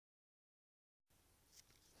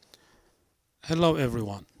Hello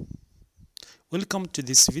everyone, welcome to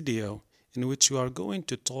this video in which we are going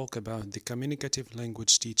to talk about the communicative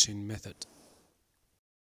language teaching method.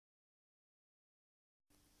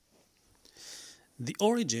 The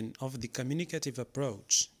origin of the communicative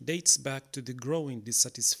approach dates back to the growing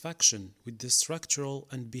dissatisfaction with the structural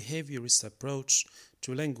and behaviorist approach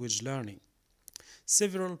to language learning.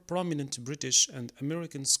 Several prominent British and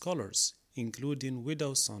American scholars, including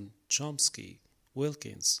Widdowson, Chomsky,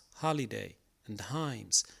 Wilkins, Halliday, and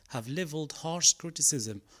Himes, have leveled harsh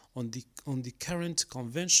criticism on the current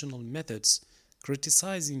conventional methods,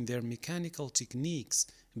 criticizing their mechanical techniques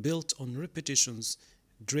built on repetitions,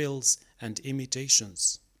 drills, and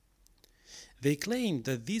imitations. They claim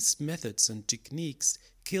that these methods and techniques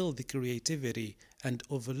kill the creativity and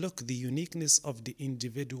overlook the uniqueness of the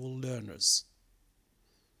individual learners.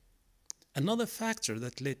 Another factor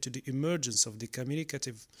that led to the emergence of the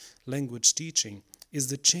communicative language teaching is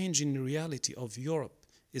the change in reality of Europe,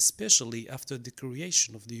 especially after the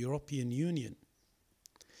creation of the European Union.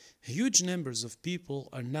 Huge numbers of people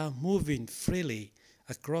are now moving freely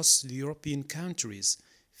across the European countries,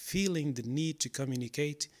 feeling the need to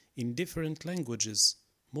communicate in different languages,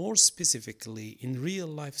 more specifically in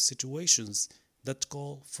real-life situations that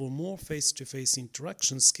call for more face-to-face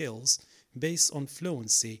interaction skills based on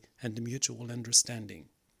fluency and mutual understanding.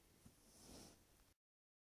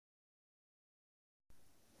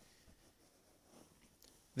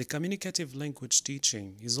 The communicative language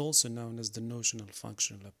teaching is also known as the notional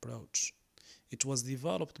functional approach. It was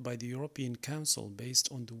developed by the European Council based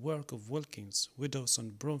on the work of Wilkins,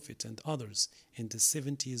 Widdowson, Bromfitt, and others in the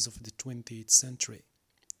 70s of the 20th century.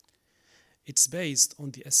 It's based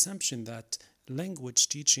on the assumption that language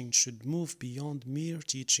teaching should move beyond mere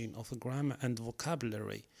teaching of grammar and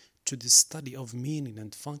vocabulary to the study of meaning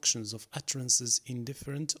and functions of utterances in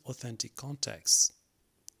different authentic contexts.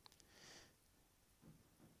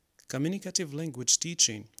 Communicative language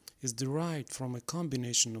teaching is derived from a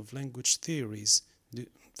combination of language theories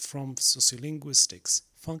from sociolinguistics,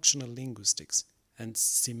 functional linguistics, and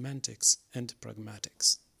semantics and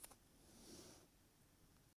pragmatics.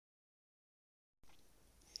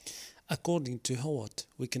 According to Howard,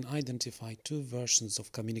 we can identify two versions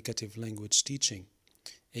of communicative language teaching,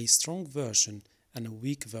 a strong version and a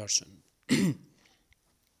weak version.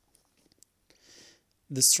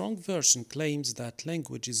 The strong version claims that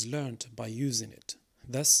language is learned by using it,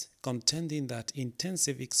 thus contending that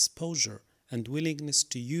intensive exposure and willingness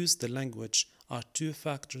to use the language are two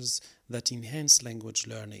factors that enhance language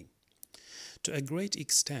learning. To a great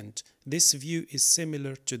extent, this view is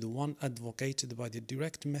similar to the one advocated by the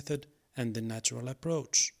direct method and the natural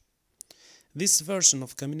approach. This version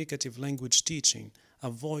of communicative language teaching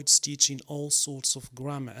avoids teaching all sorts of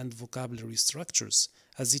grammar and vocabulary structures,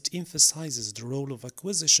 as it emphasizes the role of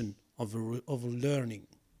acquisition over learning.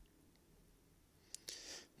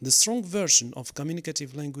 The strong version of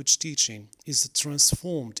communicative language teaching is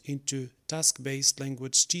transformed into task-based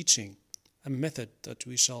language teaching, a method that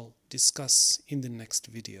we shall discuss in the next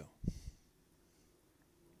video.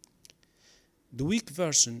 The weak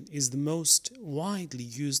version is the most widely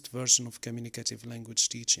used version of communicative language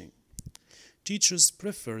teaching. Teachers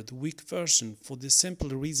prefer the weak version for the simple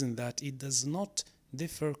reason that it does not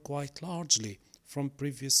differ quite largely from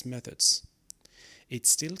previous methods. It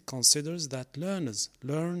still considers that learners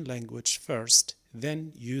learn language first,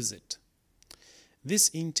 then use it. This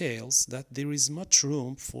entails that there is much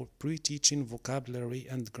room for pre-teaching vocabulary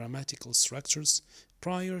and grammatical structures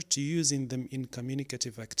prior to using them in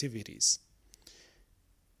communicative activities.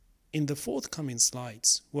 In the forthcoming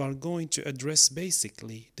slides, we are going to address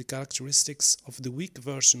basically the characteristics of the weak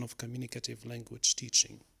version of communicative language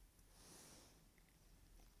teaching.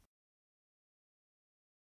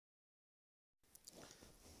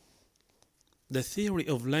 The theory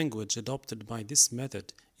of language adopted by this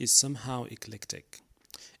method is somehow eclectic.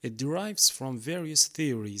 It derives from various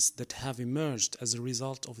theories that have emerged as a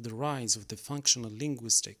result of the rise of the functional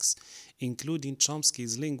linguistics, including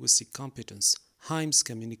Chomsky's linguistic competence, Himes'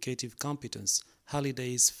 communicative competence,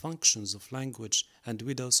 Halliday's functions of language, and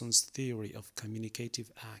Widdowson's theory of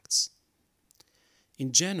communicative acts.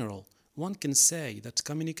 In general, one can say that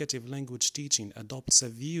communicative language teaching adopts a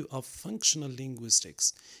view of functional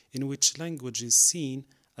linguistics, in which language is seen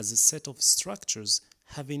as a set of structures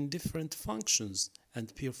having different functions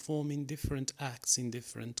and performing different acts in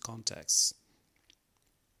different contexts.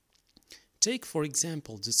 Take, for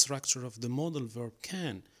example, the structure of the modal verb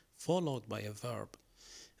can, followed by a verb.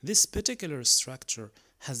 This particular structure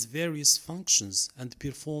has various functions and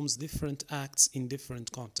performs different acts in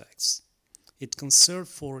different contexts. It can serve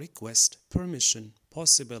for request, permission,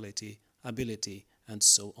 possibility, ability, and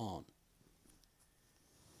so on.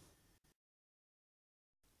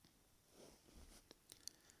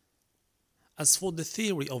 As for the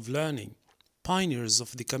theory of learning, pioneers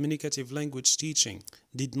of the communicative language teaching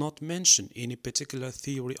did not mention any particular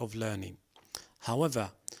theory of learning.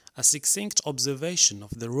 However, a succinct observation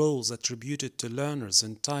of the roles attributed to learners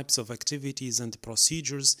and types of activities and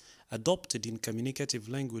procedures adopted in communicative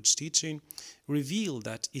language teaching revealed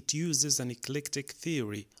that it uses an eclectic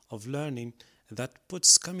theory of learning that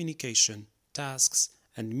puts communication, tasks,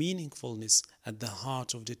 and meaningfulness at the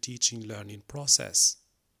heart of the teaching-learning process.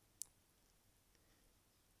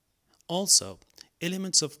 Also,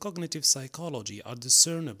 elements of cognitive psychology are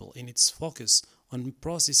discernible in its focus on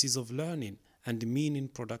processes of learning and meaning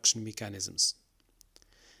production mechanisms.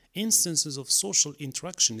 Instances of social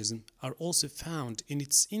interactionism are also found in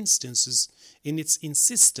its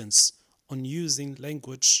insistence on using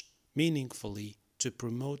language meaningfully to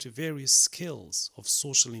promote various skills of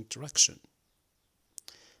social interaction.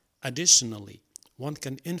 Additionally, one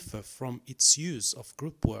can infer from its use of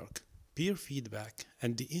group work, peer feedback,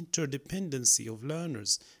 and the interdependency of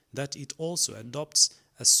learners that it also adopts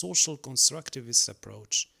a social constructivist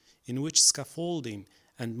approach in which scaffolding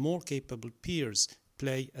and more capable peers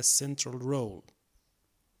play a central role.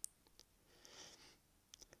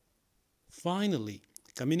 Finally,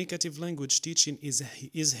 communicative language teaching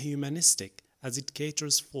is humanistic as it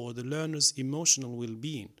caters for the learner's emotional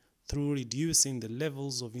well-being through reducing the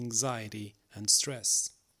levels of anxiety and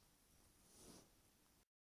stress.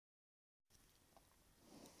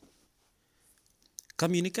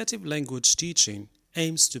 Communicative language teaching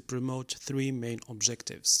aims to promote three main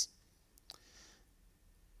objectives.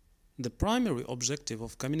 The primary objective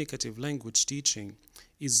of communicative language teaching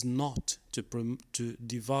is not to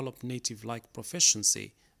develop native-like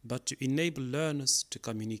proficiency, but to enable learners to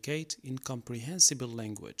communicate in comprehensible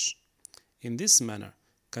language. In this manner,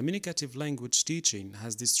 communicative language teaching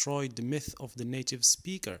has destroyed the myth of the native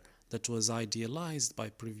speaker that was idealized by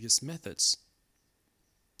previous methods.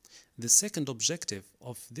 The second objective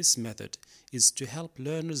of this method is to help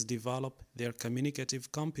learners develop their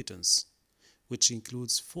communicative competence, which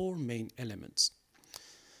includes four main elements.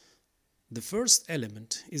 The first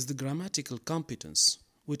element is the grammatical competence,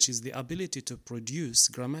 which is the ability to produce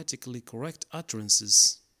grammatically correct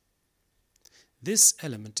utterances. This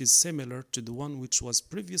element is similar to the one which was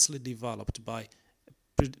previously developed by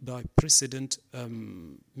precedent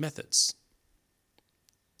methods.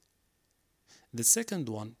 The second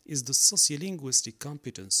one is the sociolinguistic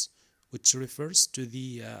competence, which refers to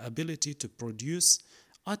the ability to produce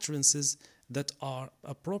utterances that are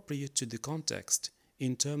appropriate to the context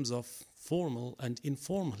in terms of formal and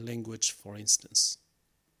informal language, for instance.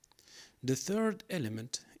 The third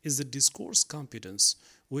element is the discourse competence,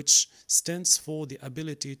 which stands for the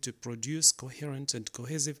ability to produce coherent and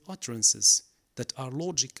cohesive utterances that are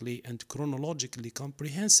logically and chronologically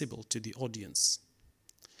comprehensible to the audience.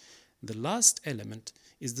 The last element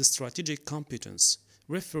is the strategic competence,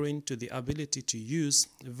 referring to the ability to use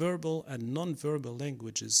verbal and non-verbal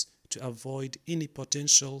languages to avoid any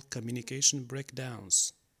potential communication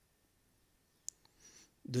breakdowns.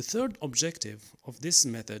 The third objective of this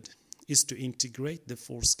method is to integrate the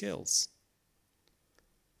four skills.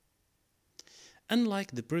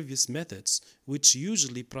 Unlike the previous methods, which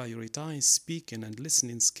usually prioritize speaking and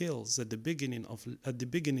listening skills at the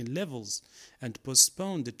beginning levels and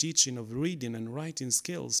postpone the teaching of reading and writing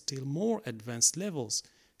skills till more advanced levels,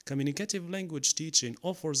 communicative language teaching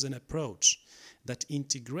offers an approach that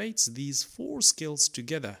integrates these four skills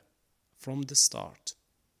together from the start.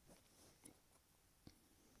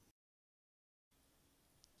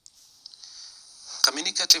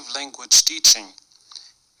 Communicative language teaching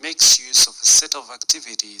makes use of a set of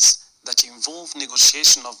activities that involve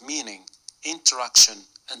negotiation of meaning, interaction,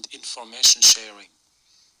 and information sharing.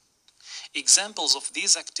 Examples of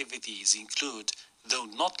these activities include, though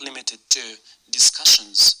not limited to,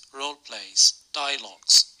 discussions, role plays,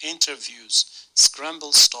 dialogues, interviews,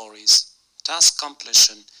 scramble stories, task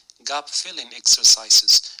completion, gap-filling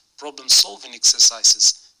exercises, problem-solving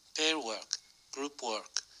exercises, pair work, group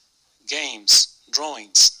work, games,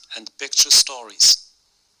 drawings, and picture stories.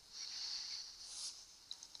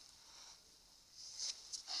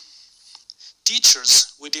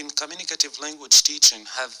 Teachers within communicative language teaching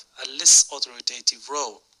have a less authoritative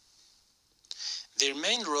role. Their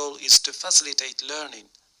main role is to facilitate learning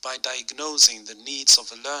by diagnosing the needs of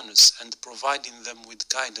the learners and providing them with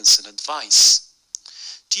guidance and advice.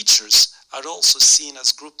 Teachers are also seen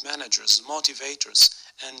as group managers, motivators,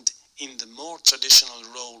 and in the more traditional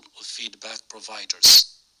role of feedback providers.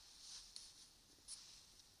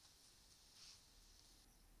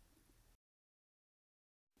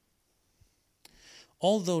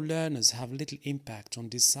 Although learners have little impact on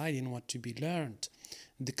deciding what to be learned,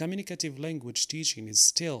 the communicative language teaching is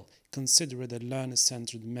still considered a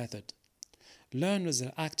learner-centered method. Learners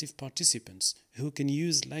are active participants who can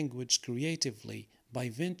use language creatively by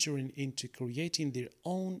venturing into creating their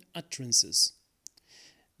own utterances.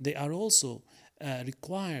 They are also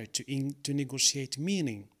required to negotiate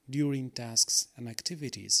meaning during tasks and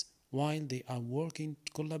activities while they are working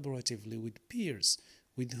collaboratively with peers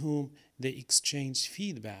with whom they exchange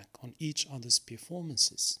feedback on each other's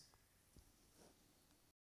performances.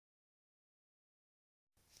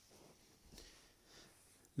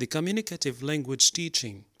 The communicative language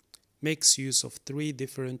teaching makes use of three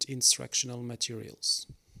different instructional materials.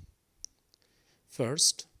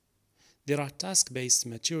 First, there are task-based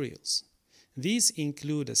materials. These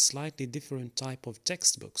include a slightly different type of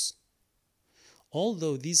textbooks.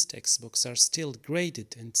 Although these textbooks are still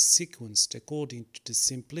graded and sequenced according to the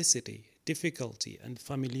simplicity, difficulty, and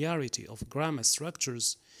familiarity of grammar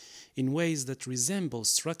structures in ways that resemble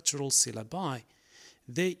structural syllabi,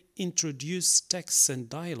 they introduce texts and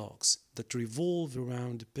dialogues that revolve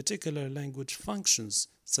around particular language functions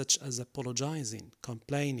such as apologizing,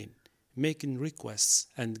 complaining, making requests,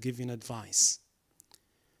 and giving advice.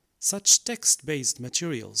 Such text-based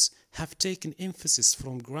materials have taken emphasis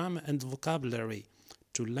from grammar and vocabulary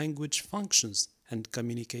to language functions and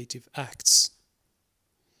communicative acts.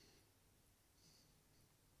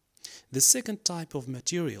 The second type of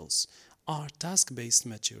materials are task-based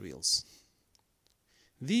materials.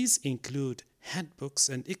 These include handbooks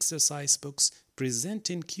and exercise books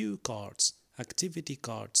presenting cue cards, activity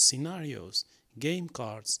cards, scenarios, game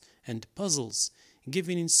cards, and puzzles,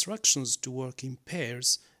 giving instructions to work in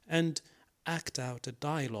pairs and act out a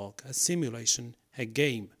dialogue, a simulation, a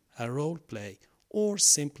game, a role play, or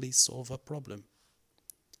simply solve a problem.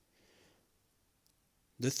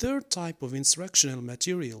 The third type of instructional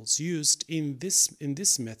materials used in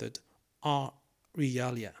this method are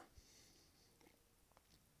realia.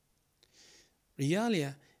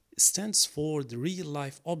 Realia stands for the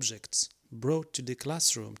real-life objects brought to the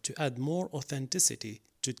classroom to add more authenticity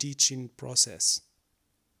to teaching process.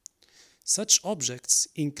 Such objects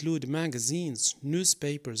include magazines,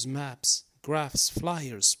 newspapers, maps, graphs,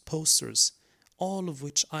 flyers, posters, all of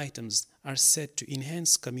which items are said to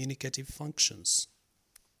enhance communicative functions.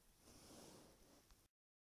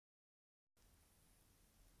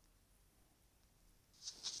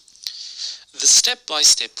 The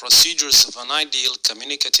step-by-step procedures of an ideal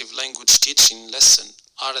communicative language teaching lesson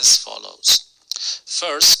are as follows.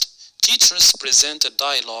 First, teachers present a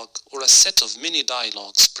dialogue or a set of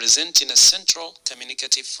mini-dialogues presenting a central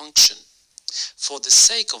communicative function. For the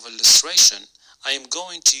sake of illustration, I am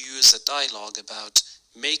going to use a dialogue about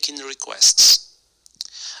making requests.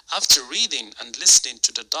 After reading and listening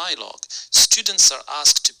to the dialogue, students are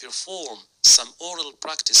asked to perform some oral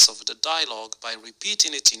practice of the dialogue by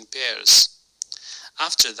repeating it in pairs.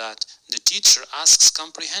 After that, the teacher asks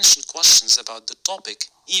comprehension questions about the topic,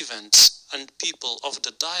 events, and people of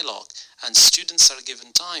the dialogue, and students are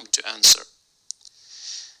given time to answer.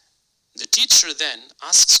 The teacher then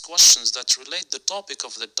asks questions that relate the topic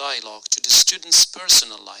of the dialogue to the student's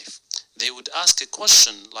personal life. They would ask a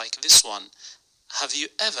question like this one: have you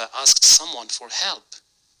ever asked someone for help?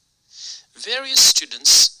 Various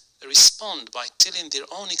students respond by telling their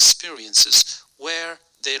own experiences where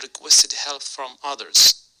they requested help from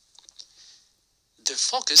others. The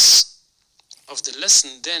focus of the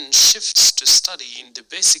lesson then shifts to studying the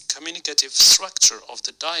basic communicative structure of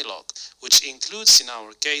the dialogue, which includes, in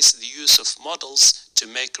our case, the use of models to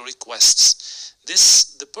make requests.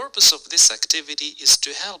 The purpose of this activity is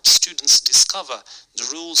to help students discover the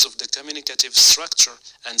rules of the communicative structure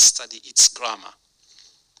and study its grammar.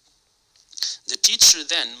 The teacher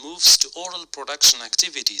then moves to oral production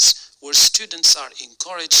activities, where students are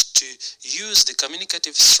encouraged to use the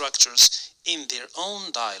communicative structures in their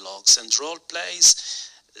own dialogues and role plays,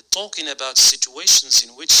 talking about situations in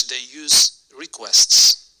which they use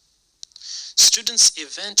requests. Students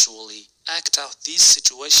eventually act out these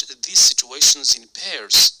situations in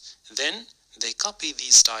pairs. Then they copy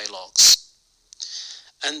these dialogues,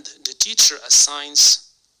 and the teacher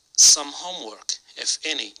assigns some homework, if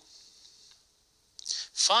any.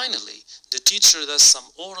 Finally, the teacher does some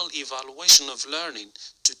oral evaluation of learning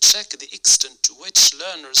to check the extent to which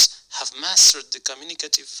learners have mastered the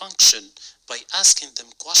communicative function by asking them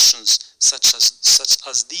questions such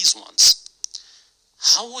as these ones.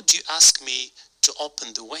 How would you ask me to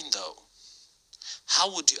open the window?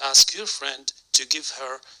 How would you ask your friend to give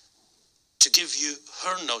you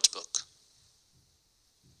her notebook?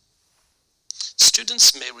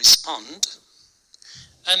 Students may respond,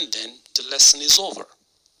 and then the lesson is over.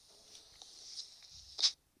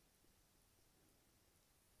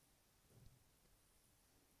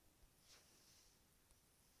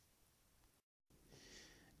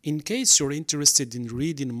 In case you're interested in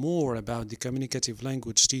reading more about the communicative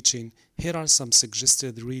language teaching, here are some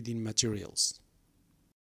suggested reading materials.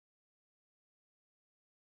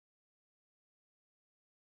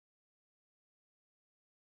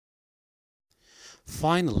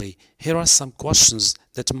 Finally, here are some questions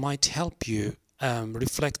that might help you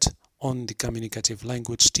reflect on the communicative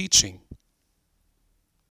language teaching.